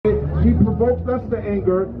He provoked us to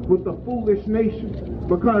anger with the foolish nation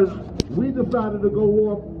because we decided to go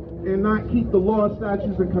off and not keep the law,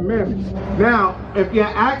 statutes, and commandments. Now, if you're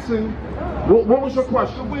asking, what was your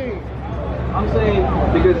question? I'm saying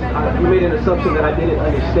because you made an assumption that I didn't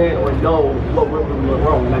understand or know what we were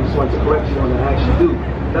wrong, and I just wanted to correct you on that. I actually do.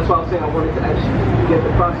 That's why I'm saying I wanted to actually get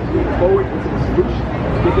the process moving forward into the solution,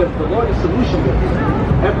 because the Lord is solution-based.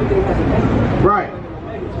 Everything has an end. Right.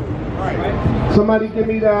 Somebody give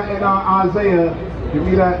me that in Isaiah. Give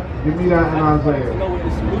me that in Isaiah. You know what the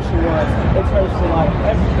solution was in terms of like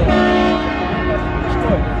everything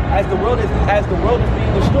destroyed. As the world is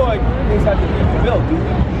being destroyed, things have to be rebuilt.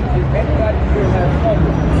 If anybody here has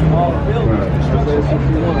trouble, all buildings, destruction,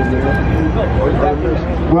 everything has to be rebuilt.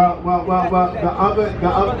 Well, the other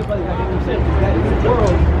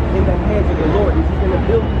in the hands of the Lord. Is he going to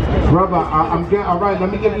build these? Brother, all right. Let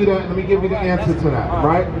me give you the answer to that.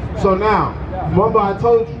 Right. So now, remember I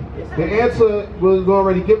told you the answer was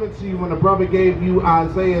already given to you when the brother gave you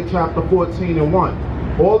Isaiah chapter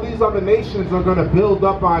 14:1. All these other nations are going to build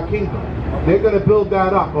up our kingdom. They're going to build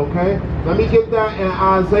that up. Okay. Let me get that in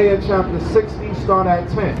Isaiah chapter 60, start at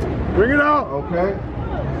 10. Bring it out. Okay.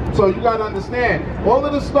 So you got to understand all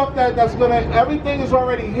of the stuff that's going to. Everything is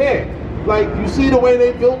already here. Like, you see the way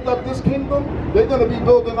they built up this kingdom? They're going to be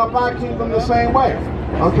building up our kingdom the same way.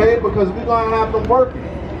 Okay? Because we're going to have them working.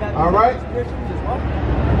 All right?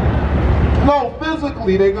 No,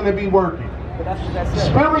 physically they're going to be working.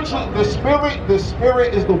 Spiritually, the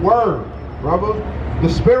spirit is the word, brother. The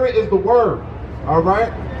spirit is the word. All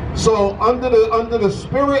right? So under the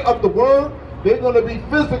spirit of the word, they're going to be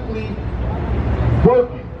physically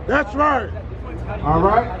working. That's right. All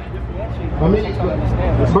right?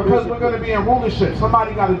 Because we're going to be in rulership,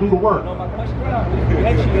 somebody got to do the work. No, my question is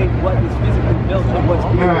differentiate what is physically built and what's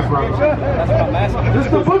spiritual. That's what I'm asking. This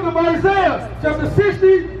is the book of Isaiah, chapter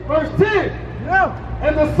 60, verse 10. Yeah.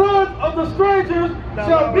 And the sons of the strangers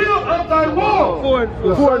shall build up thy wall.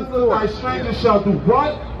 The sons of thy strangers shall do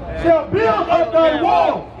what? Shall build up thy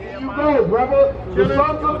wall. You go, brother. The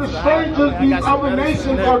sons of the strangers, these other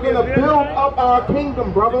nations, are going to build up our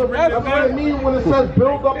kingdom, brother. That's what it means when it says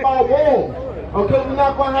build up our walls. Okay, we're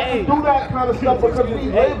not going to have to do that kind of stuff because we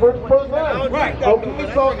labored for them.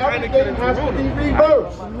 Okay, so everything has to be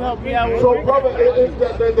reversed. So, brother,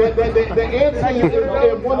 the answer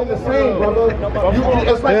is one and the same, brother.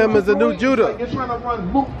 It's like Him is a new Judah. You're trying to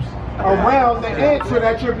run loops around the answer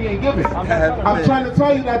that you're being given. I'm trying to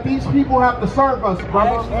tell you that these people have to serve us,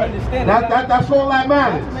 brother. That's all that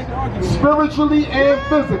matters. Spiritually and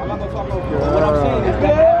physically. What I'm saying is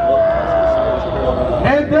that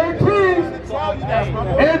and their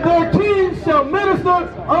kings shall minister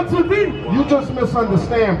unto thee. You just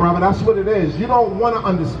misunderstand, brother. That's what it is. You don't want to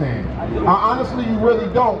understand. Honestly, you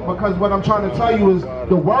really don't, because what I'm trying to tell you is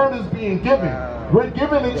the word is being given. We're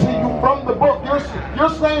giving it to you from the book. You're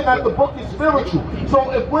saying that the book is spiritual.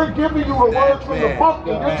 So if we're giving you the words from the book and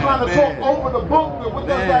you're trying to talk over the book, then what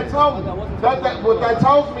does that tell me? What that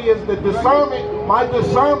tells me is the discernment. My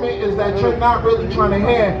discernment is that you're not really trying to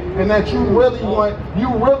hear, and that you really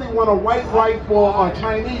want a white wife or a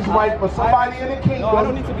Chinese wife or somebody in the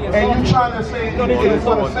kingdom, and you trying to say it's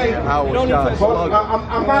going to say.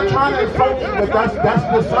 I'm not trying to insult you, but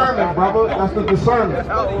that's discernment, brother. That's the discernment.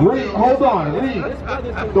 Read. Hold on. Read.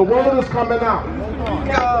 The word is coming out.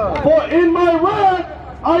 For in my wrath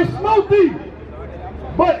I smote thee,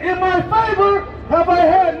 but in my favor have I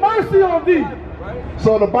had mercy on thee.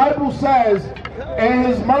 So the Bible says, in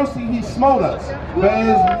his mercy he smote us.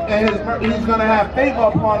 But he's going to have favor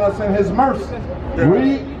upon us in his mercy.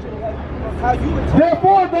 Read.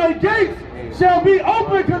 Therefore thy gates shall be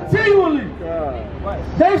open continually.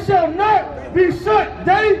 They shall not be shut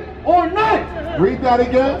day or night. Read that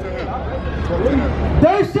again.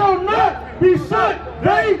 They shall not be shut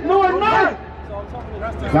day nor night.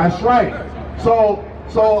 That's right. So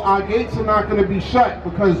our gates are not going to be shut,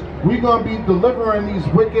 because we're going to be delivering these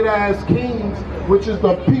wicked ass kings, which is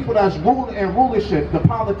the people that's ruling and rulership, the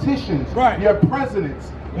politicians, your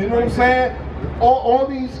presidents. You know what I'm saying? All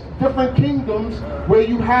these different kingdoms where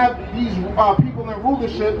you have these people in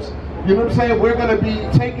rulerships. You know what I'm saying? We're going to be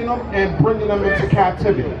taking them and bringing them into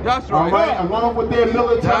captivity. That's right. All right? Along with their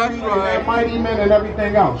military and their mighty men and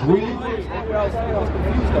everything else. Read.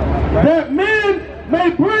 That men may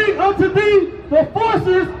bring unto thee the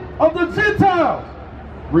forces of the Gentiles.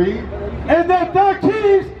 Read. And that thy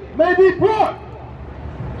kings may be brought.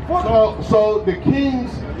 So the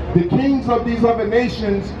kings of these other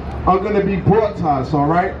nations are going to be brought to us, all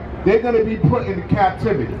right? They're going to be put into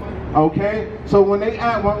captivity. Okay, so when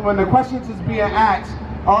the questions is being asked,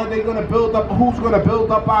 Are they going to build up? Who's going to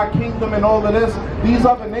build up our kingdom and all of this? These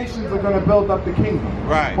other nations are going to build up the kingdom.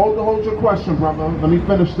 Right. Hold your question, brother. Let me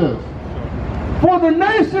finish this. For the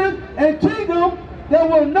nation and kingdom that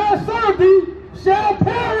will not serve thee shall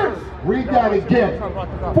perish. Read that again.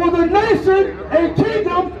 For the nation and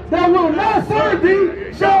kingdom that will not serve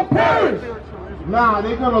thee shall perish. Nah,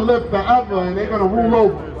 they're going to live forever and they're going to rule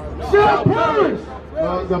over. Shall perish.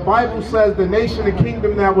 The Bible says the nation and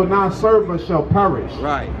kingdom that will not serve us shall perish.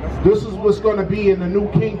 Right. This is what's going to be in the new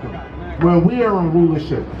kingdom when we are in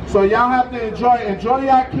rulership. So y'all have to enjoy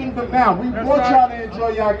your kingdom now. We want y'all to enjoy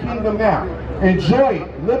your kingdom now. Enjoy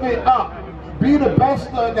it. Live it up. Be the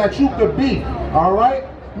best that you could be. All right?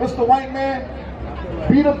 Mr. White Man,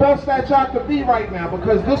 be the best that y'all could be right now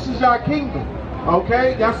because this is your kingdom.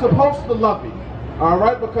 Okay? Y'all supposed to love it. All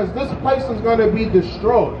right? Because this place is going to be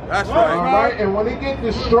destroyed. That's right. All right? And when it gets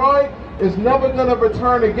destroyed, it's never going to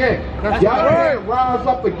return again. Y'all can't rise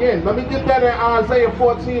up again. Let me get that in Isaiah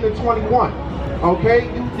 14 and 21. Okay?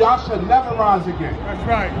 Y'all should never rise again. That's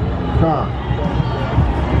right.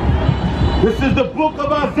 This is the book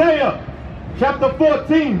of Isaiah, chapter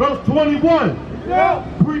 14, verse 21. Yeah.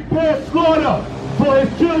 Prepare slaughter for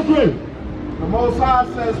his children. The Most High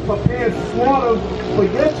says prepare slaughter for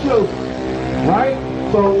your children. Right?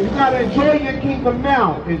 So you got to enjoy your kingdom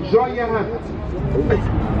now. Enjoy your heaven.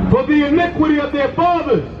 For the iniquity of their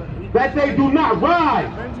fathers, that they do not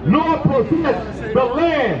rise, nor possess the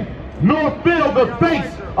land, nor fill the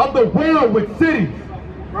face of the world with cities.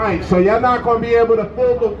 Right, so y'all not gonna be able to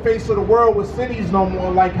fill the face of the world with cities no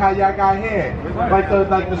more, like how y'all got here. Like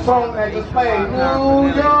the song that just played, New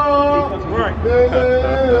York. You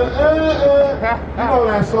know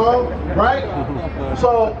that song, right?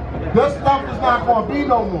 So this stuff is not gonna be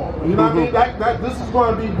no more. You know what I mean? This is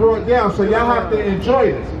gonna be brought down. So y'all have to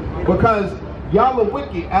enjoy this because y'all are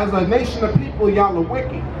wicked. As a nation of people, y'all are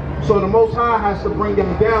wicked. So the Most High has to bring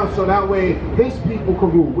them down so that way his people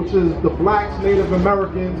can rule, which is the blacks, Native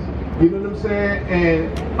Americans, you know what I'm saying,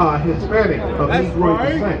 and Hispanic of Negro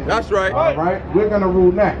descent. That's right. All right, we're going to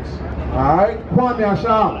rule next. All right, Kwame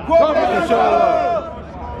Ashala. Kwame Ashala.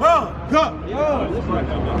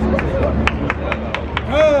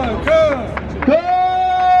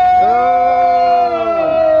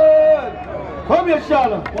 Come here,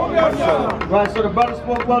 Shalom. Right, so the brother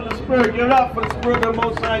spoke about the spirit. Give it up for the spirit of the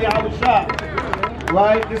Most High Yahweh.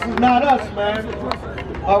 Right, this is not us, man.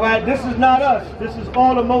 All right, this is not us. This is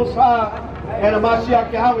all the Most High and the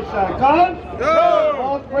Mashiach Yahweh. God,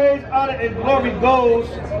 all praise, honor, and glory goes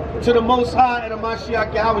to the Most High and the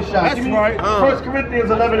Mashiach Yahweh. That's Give me right. 1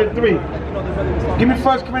 Corinthians 11 and 3. Give me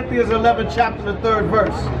 1 Corinthians 11, chapter the 3rd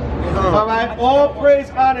verse. All right, all praise,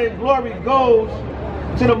 honor, and glory goes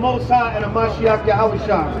to the Most High and the Mashiach Yahweh.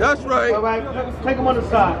 That's right. All right, take them on the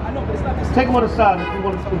side. Take them on the side if you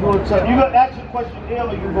want to touch. You got to ask your question here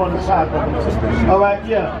or you can go on the side. All right,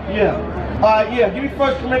 yeah. Give me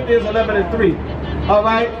 1 Corinthians 11 and 3. All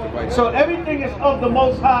right. So everything is of the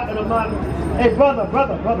Most High and the Mashiach. Hey, brother,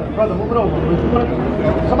 move it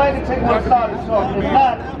over. Somebody can take one side and talk. If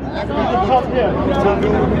not, you can talk here.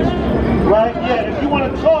 Right? Yeah. If you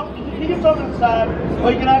want to talk, you can talk on the side,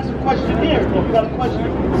 or you can ask a question here if you got a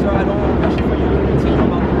question.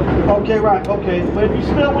 Okay, right, okay. But if you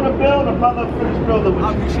still want to build, a brother finish building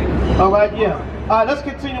with you. All right, yeah. All right, let's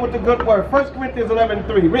continue with the good word. 1 Corinthians 11 and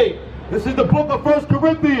 3. Read. This is the book of 1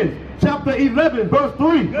 Corinthians, chapter 11, verse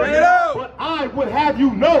 3. Bring it out. But I would have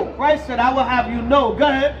you know. Christ said, I will have you know. Go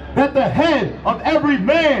ahead. That the head of every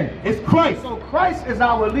man is Christ. So Christ is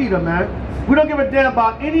our leader, man. We don't give a damn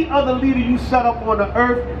about any other leader you set up on the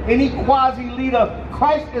earth, any quasi-leader.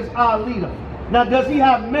 Christ is our leader. Now, does he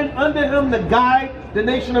have men under him to guide the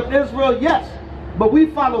nation of Israel? Yes. But we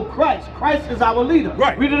follow Christ. Christ is our leader.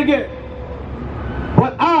 Right. Read it again.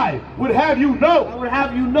 But I would have you know. I would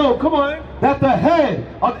have you know, come on, that the head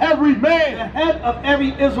of every man, the head of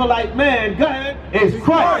every Israelite man, go ahead, is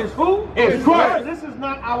Christ. Is who? Is Christ. This is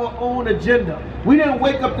not our own agenda. We didn't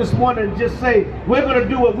wake up this morning and just say, we're going to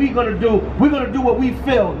do what we're going to do. We're going to do what we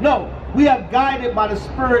feel. No. We are guided by the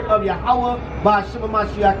spirit of Yahweh, by Shema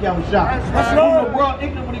Mashiach Yahweh. That's who the world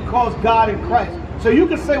ignorantly calls God and Christ. So you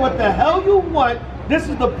can say what the hell you want. This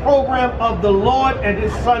is the program of the Lord and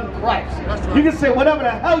his son Christ. Right. You can say whatever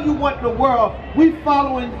the hell you want in the world. We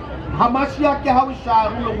following Hamashiach Yahweh,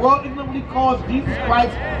 who the world ignorantly calls Jesus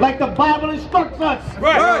Christ, like the Bible instructs us.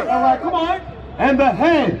 Right. All right, come on. And the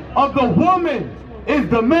head of the woman is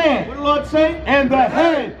the man. What did the Lord say? And the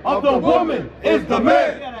head of the woman is the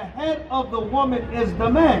man. Yeah, the head of the woman is the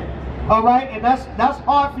man. All right, and that's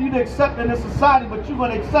hard for you to accept in this society, but you're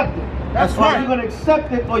going to accept it. That's right. You're going to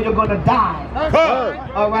accept it or you're going to die. That's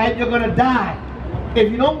right. All right, you're going to die.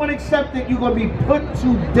 If you don't want to accept it, you're going to be put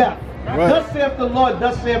to death. Right. Thus saith the Lord,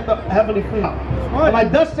 thus saith the Heavenly Father. All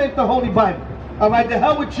right, thus saith the Holy Bible. All right, the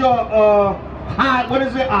hell with your high, what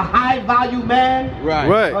is it, a high value man? Right.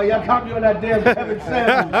 Right. Oh, y'all caught me on that damn Kevin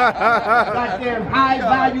Samuels. Goddamn high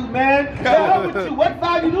value man. The hell with you. What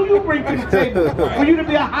value do you bring to the table for you to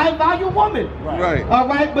be a high value woman? Right. All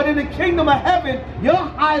right, but in the kingdom of heaven, your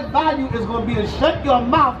high value is going to be to shut your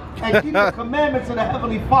mouth and keep the commandments of the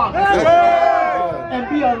Heavenly Father. And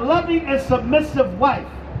be a loving and submissive wife.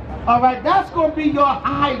 All right, that's going to be your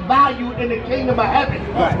high value in the kingdom of heaven.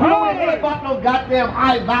 We don't hear about no goddamn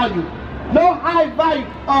high value. No high value.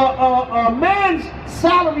 A man's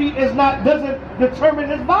salary doesn't determine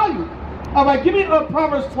his value. All right, give me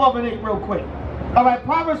Proverbs 12 and 8 real quick. All right,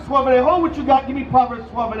 Proverbs 12 and 8. Hold what you got. Give me Proverbs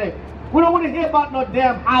 12 and 8. We don't want to hear about no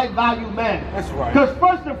damn high value man. That's right. Because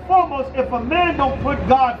first and foremost, if a man don't put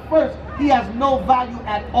God first, he has no value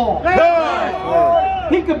at all.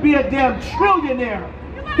 He could be a damn trillionaire.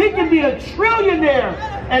 He can be a trillionaire,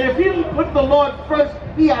 and if he didn't put the Lord first,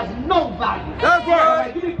 he has no value. That's right. All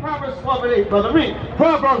right, give me Proverbs 12 and 8, brother. Read.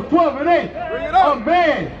 Proverbs 12 and 8. A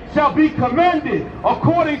man shall be commended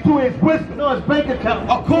according to his wisdom. No, his bank account.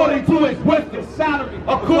 According to his wisdom. His salary.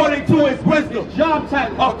 According to his wisdom. His job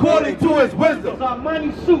title. According to his wisdom. His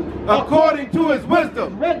money suit. According to his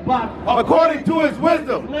wisdom. His red bottom. According to his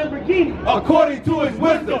wisdom. His Lamborghini. According to his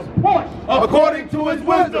wisdom. His Porsche. According to his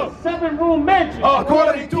wisdom. 7-room mansion.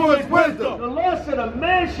 According to his wisdom. The Lord said a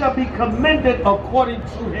man shall be commended according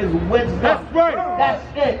to his wisdom. That's right. That's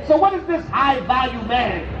it. So what is this high value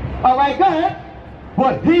man? All right, go ahead.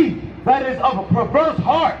 But he that is of a perverse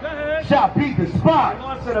heart shall be despised. The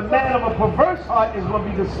Lord said a man of a perverse heart is going to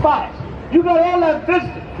be despised. You got all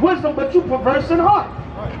that wisdom, but you perverse in heart.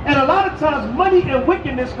 And a lot of times money and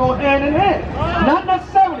wickedness go hand in hand. Not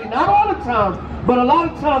necessarily, not all the time, but a lot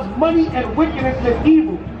of times money and wickedness is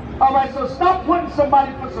evil. All right, so stop wanting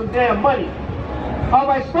somebody for some damn money. All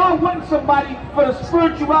right, start wanting somebody for the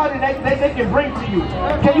spirituality they can bring to you.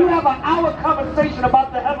 Can you have an hour conversation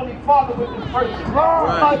about the Heavenly Father with this person?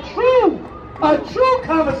 A true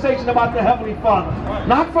conversation about the Heavenly Father.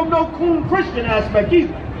 Not from no cool Christian aspect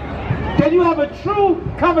either. Can you have a true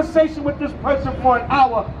conversation with this person for an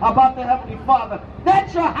hour about the Heavenly Father?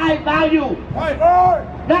 That's your high value.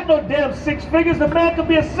 Not no damn 6 figures. The man could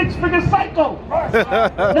be a 6-figure psycho.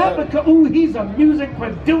 Not because, ooh, he's a music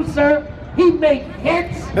producer. He made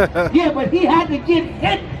hits. Yeah, but he had to get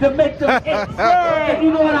hit to make them hits. If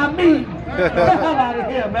you know what I mean. Get the hell out of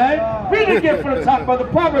here, man. Read it again from the top, brother.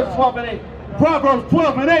 Proverbs 12 and 8. Proverbs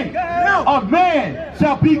 12 and 8. A man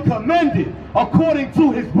shall be commended according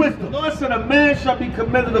to his wisdom. The Lord said a man shall be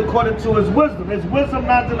commended according to his wisdom. His wisdom,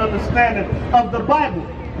 not an understanding of the Bible.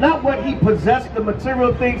 Not what he possessed, the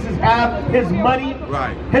material things he has, his money,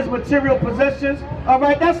 right, his material possessions. All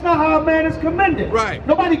right, that's not how a man is commended. Right.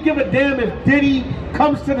 Nobody give a damn if Diddy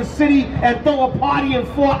comes to the city and throw a party in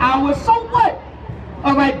 4 hours. So what?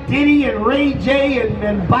 All right, Diddy and Ray J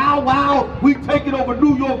and Bow Wow, we taking over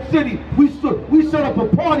New York City. We set up a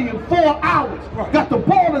party in 4 hours. Right. Got the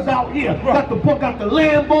ballers out here. Right. Got the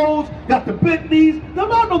Lambos, got the Bentleys. The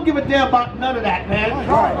Lord don't give a damn about none of that, man.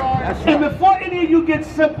 Right. That's right. And before any of you get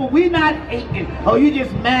simple, we not hating. Oh, you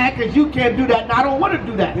just mad because you can't do that. No, I don't want to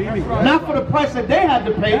do that. Right. Not for the price that they had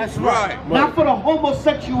to pay. That's right. Not for the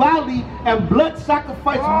homosexuality and blood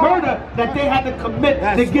sacrifice murder that they had to commit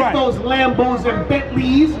to get those Lambos and Bentleys.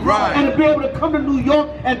 Right. And to be able to come to New York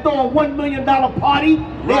and throw a $1 million party,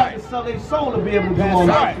 they have to sell their soul to be able to do all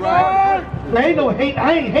that. Right. There ain't no hate.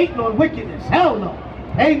 I ain't hating on wickedness. Hell no.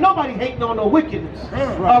 Ain't nobody hating on no wickedness.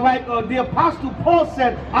 All right. The Apostle Paul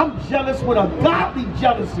said, I'm jealous with a godly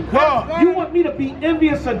jealousy. You want me to be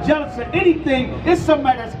envious or jealous of anything, it's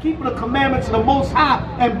somebody that's keeping the commandments of the Most High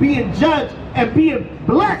and being judged and being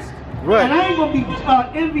blessed. Right. And I ain't going to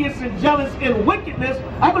be envious and jealous in wickedness.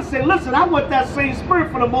 I'm going to say, listen, I want that same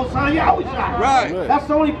spirit for the Most High H.O.I. Right. That's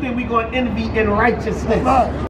the only thing we're going to envy in righteousness.